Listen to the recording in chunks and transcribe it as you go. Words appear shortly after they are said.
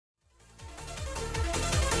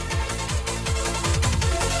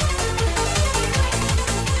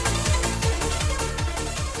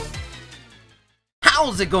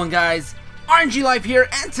How's it going, guys? RNG Life here,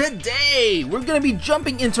 and today we're going to be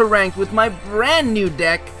jumping into ranked with my brand new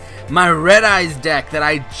deck, my Red Eyes deck that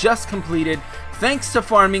I just completed thanks to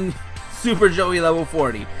farming Super Joey level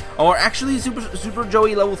 40. Or actually Super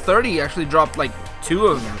Joey level 30 actually dropped like two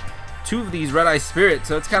of these Red Eyes Spirits,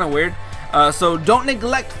 so it's kind of weird. So don't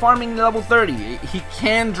neglect farming level 30. He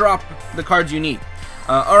can drop the cards you need.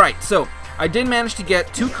 Alright, so I did manage to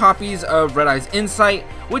get 2 copies of Red Eyes Insight,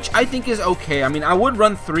 which I think is okay. I mean, I would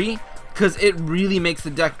run 3 because it really makes the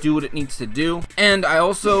deck do what it needs to do. And I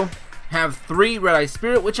also have 3 Red Eyes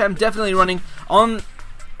Spirit, which I'm definitely running. In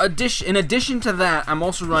addition to that, I'm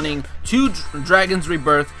also running 2 Dragon's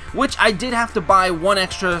Rebirth, which I did have to buy 1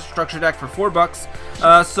 extra structure deck for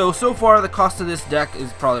 $4. So far the cost of this deck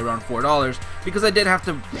is probably around $4 because I did have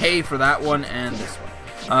to pay for that one and this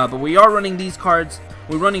one. But we are running these cards.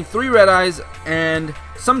 We're running 3 Red Eyes and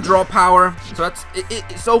some draw power. So that's it.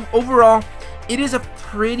 So overall, it is a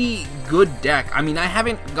pretty good deck. I mean, I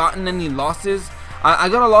haven't gotten any losses. I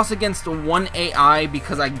got a loss against 1 AI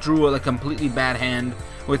because I drew a completely bad hand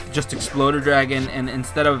with just Exploder Dragon, and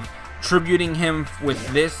instead of tributing him with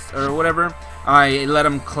this or whatever, I let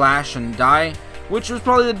him clash and die, which was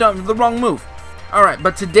probably the wrong move. Alright,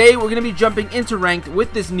 but today we're going to be jumping into ranked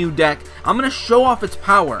with this new deck. I'm going to show off its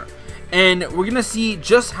power, and we're going to see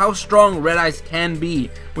just how strong Red Eyes can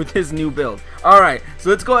be with his new build. Alright, so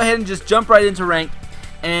let's go ahead and just jump right into ranked,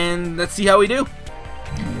 and let's see how we do.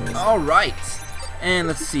 Alright, and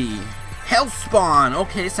let's see. Hellspawn.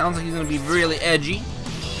 Okay, sounds like he's going to be really edgy.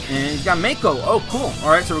 And he's got Mako. Oh, cool.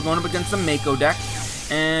 Alright, so we're going up against some Mako deck.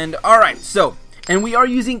 And, alright, so, and we are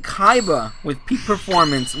using Kaiba with peak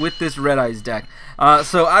performance with this Red Eyes deck.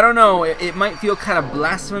 So, I don't know, it might feel kind of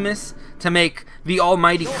blasphemous to make the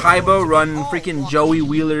almighty Kaiba run freaking Joey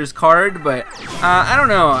Wheeler's card, but, I don't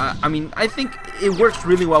know. I mean, I think it works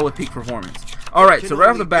really well with peak performance. Alright, so right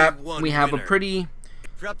off the bat, we have a pretty,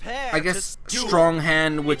 I guess, strong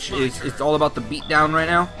hand, which is, it's all about the beatdown right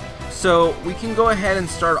now. So we can go ahead and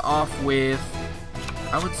start off with,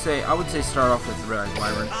 I would say start off with Red Eyes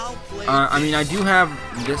Wyvern. I mean, I do have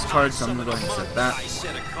this card, so I'm gonna go ahead and set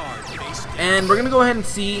that. And we're gonna go ahead and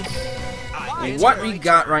see what we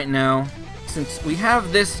got right now. Since we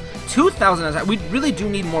have this 2,000 attack, we really do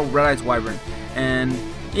need more Red Eyes Wyvern. And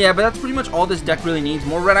yeah, but that's pretty much all this deck really needs,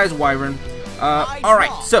 more Red Eyes Wyvern.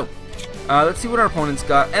 Alright, so let's see what our opponents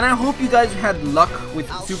got, and I hope you guys had luck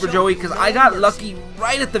with Super Joey, because I got lucky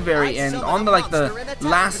right at the very end, on the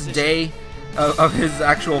last day of his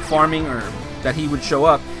actual farming, or that he would show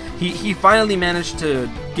up. He finally managed to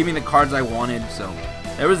give me the cards I wanted, so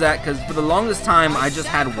there was that, because for the longest time I just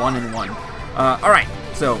had 1 and 1. Alright,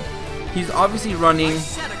 so he's obviously running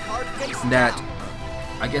that,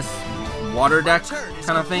 I guess, water deck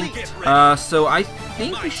kind of thing, so I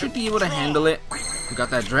think we should be able to handle it. We got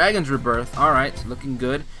that Dragon's Rebirth. Alright, looking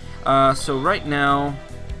good. So right now,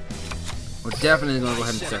 we're definitely gonna go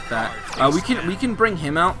ahead and set that. We can bring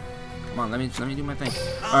him out. Come on, let me do my thing.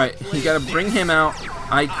 Alright, you gotta bring him out.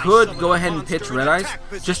 I could go ahead and pitch Red Eyes,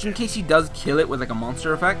 just in case he does kill it with like a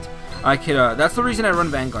monster effect. I could that's the reason I run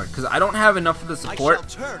Vanguard, because I don't have enough of the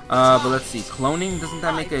support. But let's see, cloning, doesn't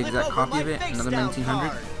that make an exact copy of it? Another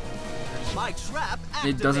 1900?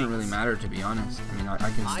 It doesn't really matter, to be honest. I mean, I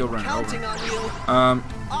can still run it over.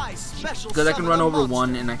 Because I can run over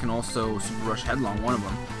 1, and I can also Super Rush Headlong one of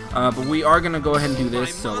them. But we are gonna go ahead and do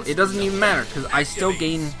this, so it doesn't even matter, because I still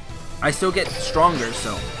get stronger.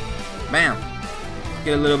 So, bam,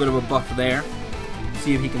 get a little bit of a buff there.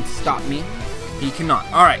 See if he can stop me. He cannot.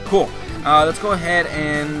 All right, cool. Let's go ahead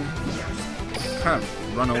and kind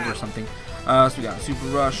of run over something. So we got Super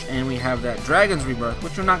Rush, and we have that Dragon's Rebirth,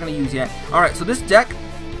 which we're not going to use yet. Alright, so this deck,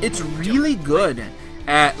 it's really good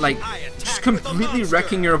at, like, just completely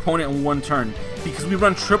wrecking your opponent in 1 turn. Because we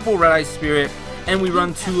run triple Red Eyes Spirit, and we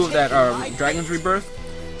run 2 of that Dragon's Rebirth.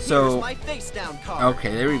 So,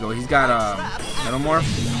 okay, there we go. He's got Metamorph.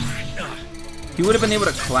 He would have been able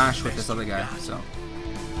to clash with this other guy, so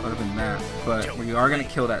that would have been that. But we are going to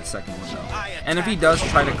kill that second one, though. And if he does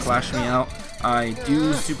try to clash me out, I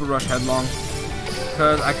do Super Rush Headlong,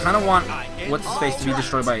 because I kind of want what's-his-face to be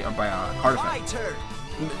destroyed by a card effect.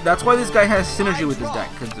 That's why this guy has synergy with his deck,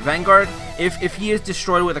 because Vanguard, if he is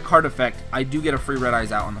destroyed with a card effect, I do get a free Red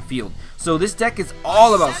Eyes out on the field. So this deck is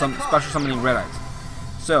all about some special summoning Red Eyes.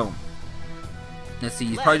 So, let's see,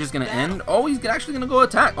 he's probably just going to end. Oh, he's actually going to go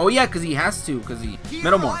attack. Oh yeah, because he has to, because he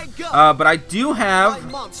Metamorph. But I do have,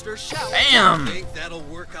 bam!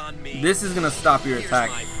 This is going to stop your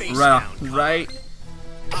attack right.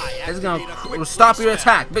 It's going to stop your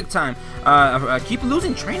attack big time. I keep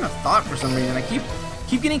losing train of thought for some reason. I keep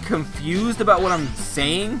keep getting confused about what I'm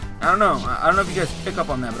saying. I don't know. I don't know if you guys pick up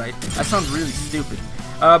on that, but I sound really stupid.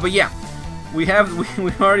 But yeah, we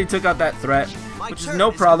already took out that threat, which is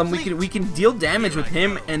no problem. We can deal damage with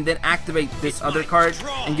him and then activate this other card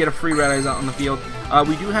and get a free Red Eyes out on the field.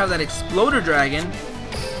 We do have that Exploder Dragon,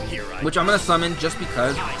 which I'm gonna summon just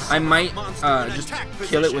because I might just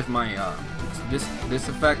kill it with my this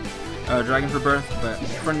effect, Dragon for Birth. But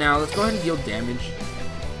for now, let's go ahead and deal damage.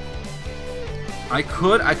 I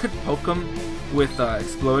could poke him with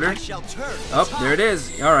Exploder. Oh, there it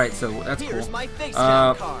is. All right, so that's cool.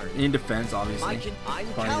 In defense, obviously.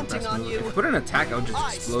 Probably the best move. If I put an attack, I would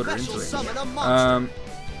just Exploder into it. I'm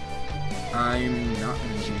not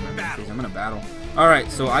gonna do my phase. I'm gonna battle. All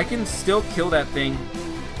right, so I can still kill that thing.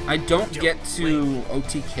 I don't get to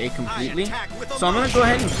OTK completely, so I'm gonna go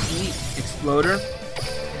ahead and keep Exploder.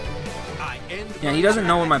 Yeah, he doesn't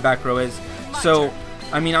know what my back row is, so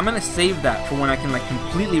I mean I'm gonna save that for when I can like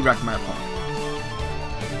completely wreck my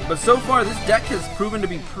opponent. But so far this deck has proven to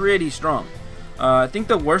be pretty strong. I think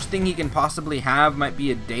the worst thing he can possibly have might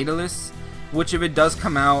be a Daedalus, which if it does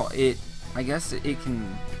come out, I guess it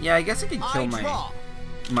can. Yeah, I guess it can kill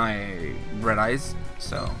my Red Eyes.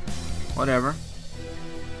 So whatever.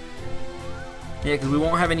 Yeah, because we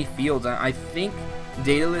won't have any fields. I think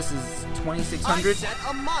Daedalus is 2600.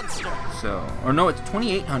 So, or no, it's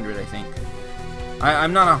 2800. I think.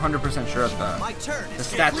 I'm not 100% sure of the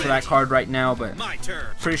stats for that card right now, but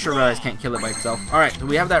pretty sure Red Eyes can't kill it by itself. All right, so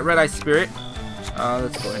we have that Red Eye Spirit.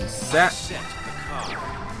 Let's go ahead and set.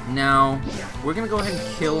 Now we're gonna go ahead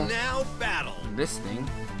and kill this thing.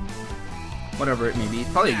 Whatever it may be.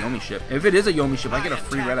 It's probably a Yomi ship. If it is a Yomi ship, I get a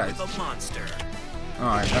free Red Eyes.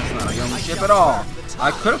 Alright, that's not a Yomi ship at all.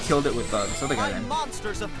 I could have killed it with this other guy then.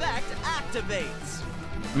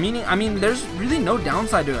 I mean, there's really no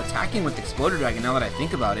downside to attacking with Exploder Dragon now that I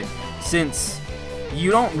think about it, since you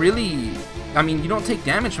don't really, you don't take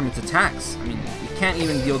damage from its attacks. I mean, you can't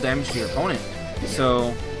even deal damage to your opponent.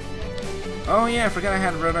 So, oh yeah, I forgot I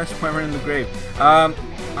had Red Eyes Wyvern in the grave.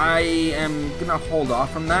 I am gonna hold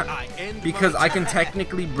off from that because I can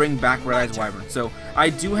technically bring back Red Eyes Wyvern. So I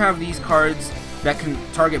do have these cards that can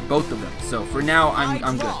target both of them. So for now,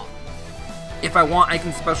 I'm good. If I want, I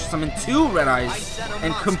can special summon 2 Red Eyes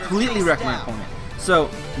and completely wreck my opponent. So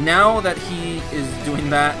now that he is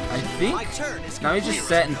doing that, I think now he just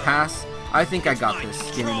set and pass. I think I got this.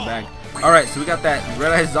 Get in the bag. Alright, so we got that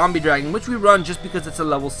Red Eyes Zombie Dragon, which we run just because it's a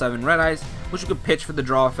level 7 Red Eyes, which we could pitch for the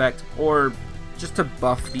draw effect, or just to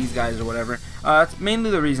buff these guys or whatever. That's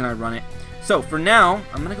mainly the reason I run it. So for now,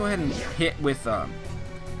 I'm going to go ahead and hit with,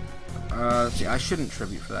 let's see, I shouldn't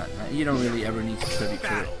tribute for that. You don't really ever need to tribute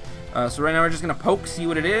for it. So right now we're just going to poke, see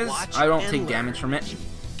what it is. I don't take damage from it.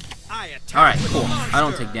 Alright, cool. I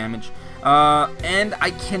don't take damage. And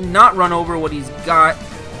I cannot run over what he's got,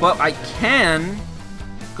 but I can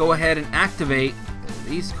go ahead and activate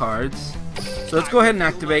these cards. So let's go ahead and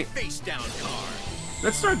activate.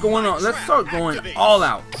 Let's start going all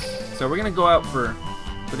out. So we're gonna go out for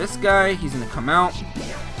this guy. He's gonna come out,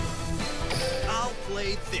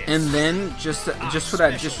 and then just for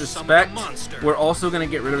that disrespect, we're also gonna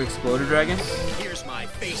get rid of Exploder Dragon.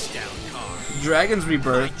 Dragon's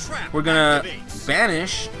Rebirth. We're gonna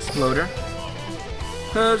banish Exploder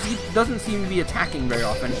because he doesn't seem to be attacking very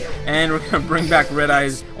often, and we're gonna bring back Red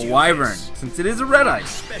Eyes Wyvern since it is a Red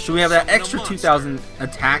Eyes. So we have that extra 2000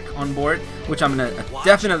 attack on board, which I'm gonna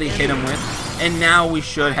definitely hit him with, and now we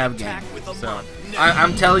should have game. So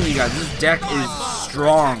I'm telling you guys, this deck is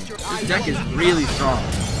strong. This deck is really strong.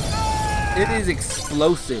 It is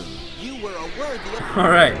explosive.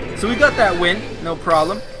 Alright, so we got that win, no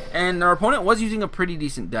problem. And our opponent was using a pretty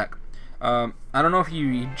decent deck. I don't know if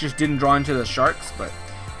he just didn't draw into the Sharks, but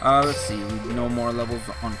let's see. We know more levels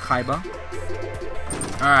on Kaiba.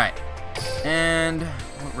 Alright. And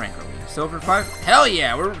what rank are we? Silver 5? Hell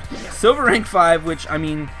yeah! We're Silver rank 5, which, I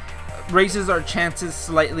mean, raises our chances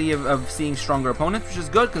slightly of seeing stronger opponents, which is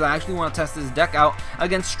good because I actually want to test this deck out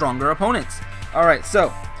against stronger opponents. Alright,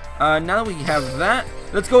 so now that we have that,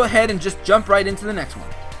 let's go ahead and just jump right into the next one.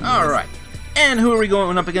 Alright. And who are we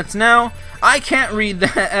going up against now? I can't read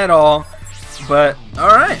that at all. But,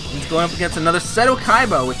 alright. He's going up against another Seto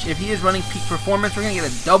Kaiba, which if he is running peak performance, we're going to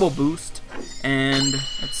get a double boost. And,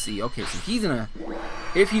 let's see. Okay, so he's going to...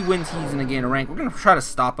 If he wins, he's going to gain a rank. We're going to try to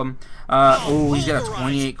stop him. Oh, he's got a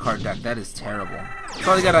 28 card deck. That is terrible. He's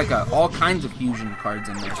probably got like all kinds of fusion cards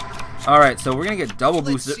in there. Alright, so we're going to get double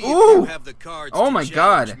boosted. Ooh! Oh my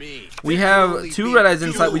god. We have 2 Red Eyes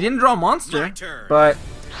inside. We didn't draw a monster, but...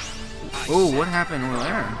 Oh, what happened over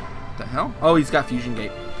there? What the hell? Oh, he's got Fusion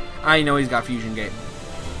Gate. I know he's got Fusion Gate.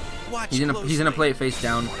 He's gonna play it face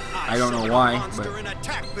down. I don't know why, but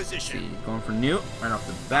let's see, going for Newt right off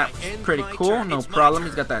the bat, which is pretty cool. No problem.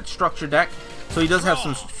 He's got that structure deck, so he does have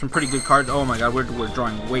some pretty good cards. Oh my god, we're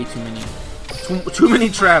drawing way too many. Too many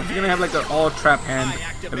traps. You're gonna have like an all trap hand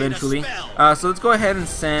eventually. So let's go ahead and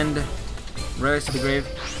send Red Eyes to the grave.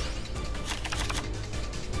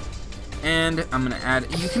 And I'm gonna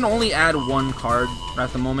add. You can only add one card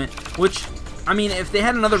at the moment, which, I mean, if they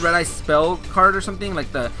had another Red Eyes spell card or something like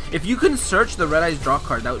if you can search the Red Eyes draw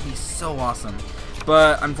card, that would be so awesome.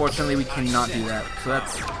 But unfortunately, we cannot do that. So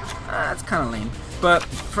that's kind of lame. But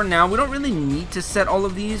for now, we don't really need to set all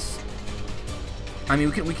of these. I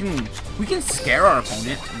mean, we can scare our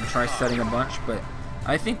opponent and try setting a bunch, but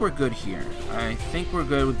I think we're good here. I think we're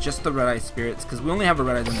good with just the Red Eye Spirits, because we only have a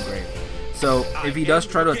Red Eyes in the grave. So if he does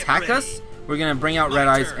try to attack us, we're gonna bring out Red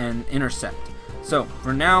Eyes and intercept. So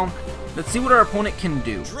for now, let's see what our opponent can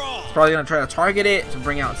do. He's probably gonna try to target it to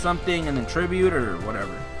bring out something and then tribute or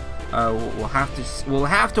whatever. We'll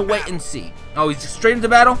have to wait and see. Oh, he's just straight into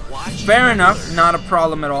battle. Fair enough, not a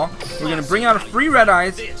problem at all. We're gonna bring out a free Red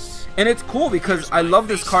Eyes. And it's cool because I love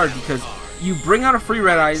this card because you bring out a free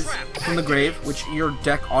Red Eyes from the grave, which your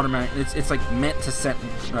deck automatically, it's like meant to send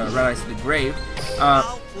Red Eyes to the grave.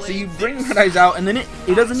 So you bring Red Eyes out and then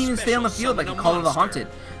it doesn't even stay on the field like a Call of the Haunted.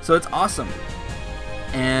 So it's awesome.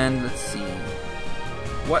 And let's see,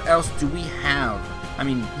 what else do we have? I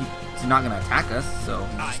mean, he's not going to attack us, so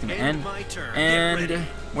he's just going to end. And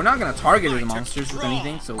we're not going to target his monsters with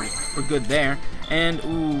anything, so we're good there. And,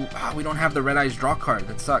 ooh, we don't have the Red Eyes draw card.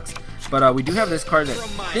 That sucks. But we do have this card that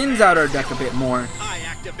thins out our deck a bit more.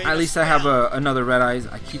 At least I have another Red Eyes.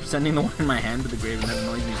 I keep sending the one in my hand to the grave, and that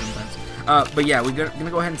annoys me sometimes. But yeah, we're going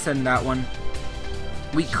to go ahead and send that one.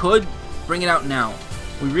 We could bring it out now.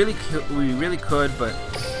 We really could, but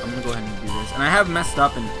I'm going to go ahead and do this. And I have messed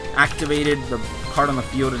up and activated the card on the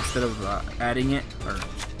field instead of adding it, or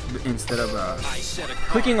instead of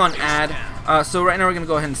clicking on add. So right now we're going to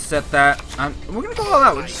go ahead and set that. We're going to go all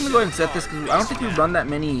out. We're just going to go ahead and set this because I don't think we've run that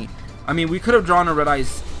many. I mean, we could have drawn a Red Eyes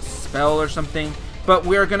spell or something, but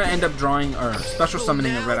we're going to end up drawing or special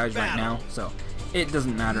summoning a Red Eyes right now, so it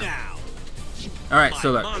doesn't matter. Alright,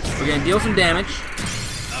 so look, we're going to deal some damage,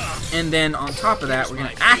 and then on top of that, we're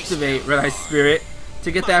going to activate Red Eyes Spirit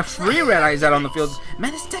to get that free Red Eyes out on the field.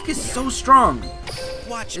 Man, this deck is so strong.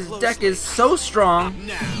 This deck is so strong,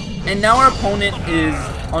 and now our opponent is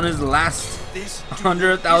on his last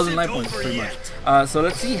 100,000 life points, pretty much. So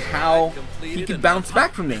let's see how he can bounce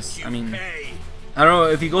back from this. I mean, I don't know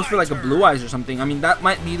if he goes for like a Blue Eyes or something. I mean, that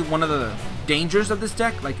might be one of the dangers of this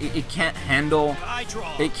deck. Like it can't handle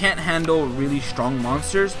really strong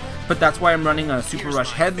monsters. But that's why I'm running a Super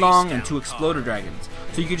Rush Headlong and 2 Exploder Dragons.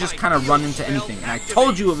 So you can just kind of run into anything. And I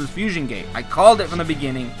told you of his Fusion Gate. I called it from the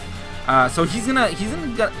beginning. So he's gonna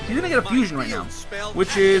get a fusion right now,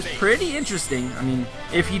 which is pretty interesting. I mean,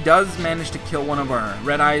 if he does manage to kill one of our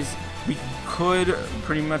Red Eyes, we could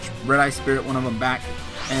pretty much Red Eye Spirit one of them back.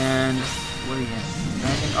 And what do you get?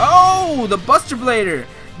 Oh, the Buster Blader.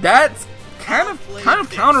 That's kind of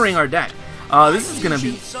countering our deck. This is gonna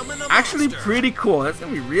be actually pretty cool. That's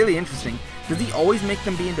gonna be really interesting. Does he always make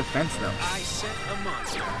them be in defense though?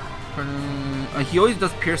 He always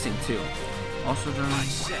does piercing too. Also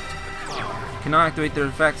cannot activate their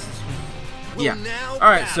effects. Yeah.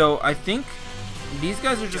 Alright, so I think these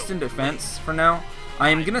guys are just in defense for now. I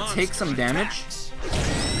am gonna take some damage.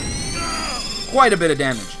 Quite a bit of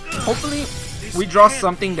damage. Hopefully we draw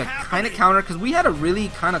something to kind of counter, because we had a really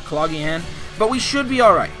kind of cloggy hand, but we should be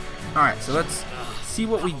alright. Alright, so let's see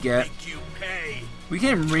what we get. We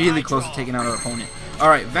came really close to taking out our opponent.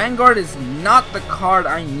 Alright, Vanguard is not the card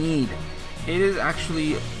I need. It is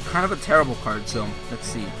actually kind of a terrible card, so let's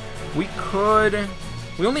see. We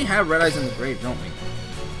only have Red Eyes in the grave, don't we?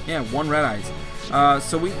 Yeah, 1 Red Eyes.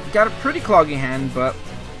 So we got a pretty cloggy hand, but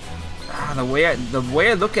the way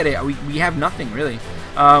I look at it, we have nothing really.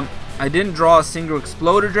 I didn't draw a single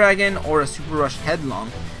Exploder Dragon or a Super Rush Headlong,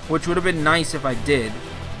 which would have been nice if I did.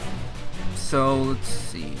 So let's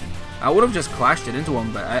see. I would have just clashed it into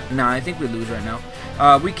him, but I think we lose right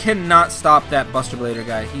now. We cannot stop that Buster Blader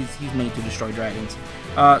guy. He's made to destroy dragons.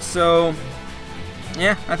 So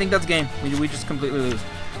yeah, I think that's game. We just completely lose.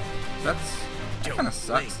 That kind of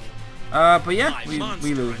sucks. But yeah, we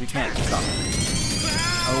lose. We can't stop.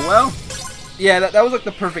 Oh well. Yeah, that was like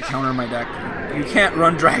the perfect counter in my deck. You can't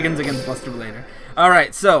run dragons against Buster Blader.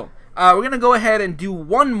 Alright, so we're going to go ahead and do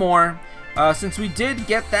one more. Since we did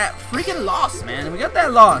get that freaking loss, man. We got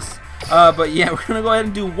that loss. But yeah, we're going to go ahead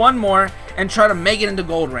and do one more and try to make it into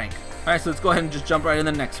gold rank. Alright, so let's go ahead and just jump right in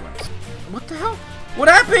the next one. What the hell? What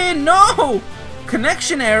happened? No!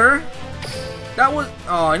 Connection error? That was...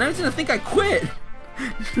 Oh, I was going to think I quit.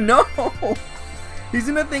 No! He's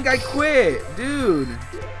gonna think I quit, dude.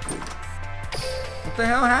 What the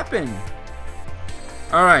hell happened?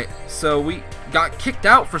 Alright, so we got kicked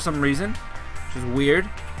out for some reason, which is weird.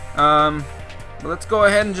 But let's go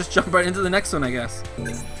ahead and just jump right into the next one, I guess.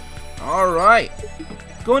 Alright.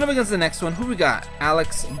 Going up against the next one, who we got?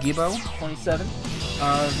 Alex Gibo, 27.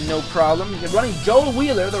 No problem. They're running Joel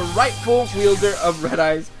Wheeler, the rightful wielder of Red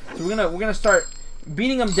Eyes. So we're gonna start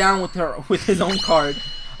beating him down with his own card.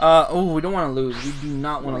 Oh, we don't want to lose. We do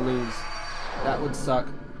not want to lose. That would suck.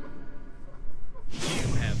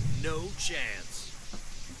 You have no chance.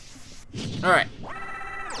 All right.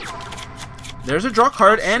 There's a draw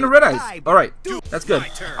card and a Red Eyes. All right, that's good.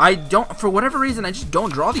 I don't, for whatever reason, I just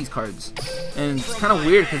don't draw these cards, and it's kind of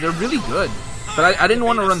weird because they're really good. But I didn't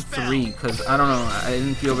want to run 3 because I don't know. I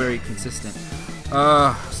didn't feel very consistent.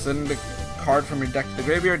 Send the card from your deck to the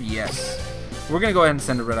graveyard. Yes. We're gonna go ahead and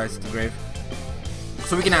send a Red Eyes to the grave,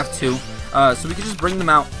 so we can have 2. So we can just bring them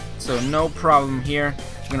out. So no problem here.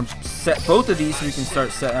 We're gonna set both of these so we can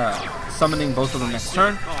start summoning both of them next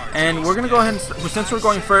turn. And we're gonna go ahead and, since we're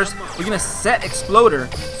going first, we're gonna set Exploder.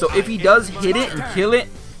 So if he does hit it and kill it,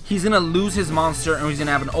 he's gonna lose his monster, and he's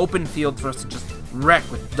gonna have an open field for us to just wreck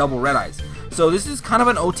with double Red Eyes. So this is kind of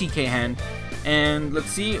an OTK hand, and let's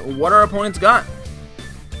see what our opponent's got.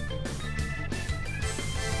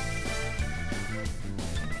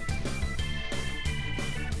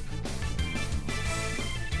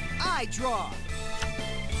 I draw.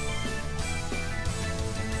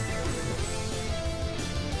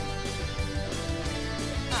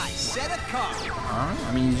 I set a card.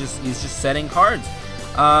 I mean, he's just setting cards.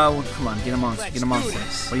 Well, come on, get a monster, get a monster.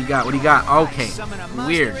 What do you got? What do you got? Okay,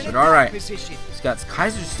 weird, but all right. He's got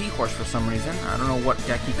Kaiser's Seahorse for some reason. I don't know what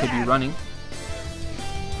deck he could be running.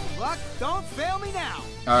 Luck, don't fail me now.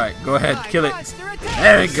 All right, go ahead, kill it.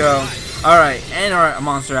 There we go. All right, and our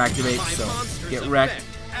monster activates, so get wrecked.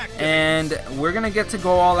 And we're gonna get to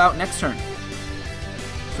go all out next turn.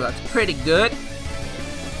 So that's pretty good.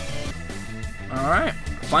 All right.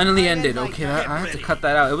 Finally ended. Okay, I had to cut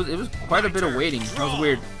that out. It was quite a bit of waiting. That was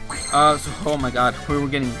weird. So, oh my god, we were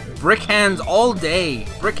getting brick hands all day.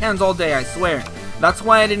 Brick hands all day, I swear. That's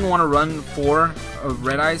why I didn't want to run 4 of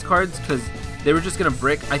Red Eyes cards, because they were just gonna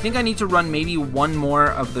brick. I think I need to run maybe 1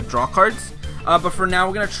 more of the draw cards. But for now,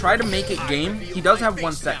 we're gonna try to make it game. He does have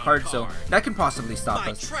 1 set card, so that can possibly stop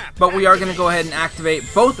us. But we are gonna go ahead and activate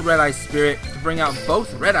both Red Eyes Spirit to bring out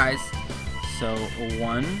both Red Eyes. So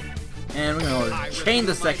 1. And we're going to chain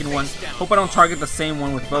the second one. Hope I don't target the same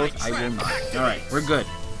one with both. I will not. Alright, we're good.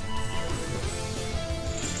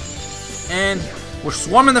 And we're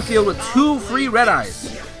swarming the field with 2 free Red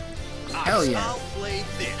Eyes. Hell yeah.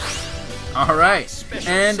 Alright,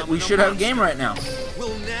 and we should have game right now.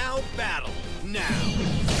 Will now battle. Now.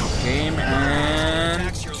 Game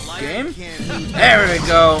and game. There we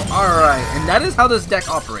go. Alright, and that is how this deck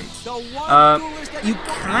operates. You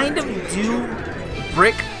kind of do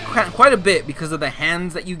brick quite a bit because of the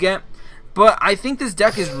hands that you get, but I think this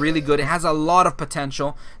deck is really good. It has a lot of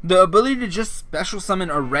potential. The ability to just special summon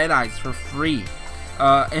a Red Eyes for free,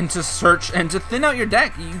 and to search and to thin out your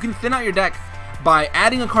deck. You can thin out your deck by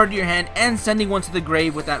adding a card to your hand and sending one to the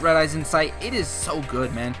grave with that Red Eyes Insight. It is so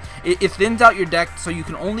good, man. It thins out your deck so you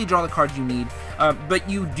can only draw the cards you need, but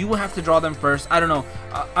you do have to draw them first. I don't know.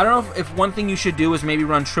 I don't know if one thing you should do is maybe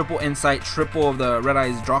run triple Insight, triple of the Red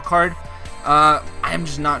Eyes draw card. I'm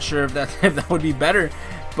just not sure if that would be better,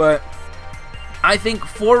 but I think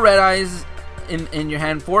 4 Red Eyes in your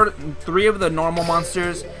hand, 3 of the normal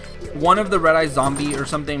monsters, 1 of the Red Eyes zombie or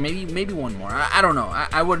something, maybe 1 more. I don't know.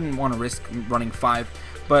 I wouldn't want to risk running 5,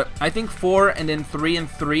 but I think 4 and then 3 and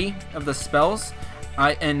 3 of the spells,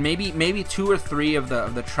 and maybe 2 or 3 of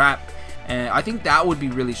the trap. I think that would be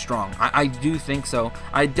really strong. I do think so.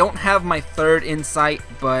 I don't have my 3rd Insight,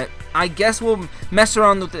 but I guess we'll mess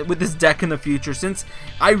around with this deck in the future since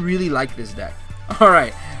I really like this deck.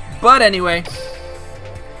 Alright, but anyway,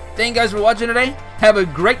 thank you guys for watching today. Have a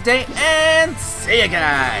great day, and see ya,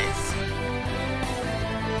 guys!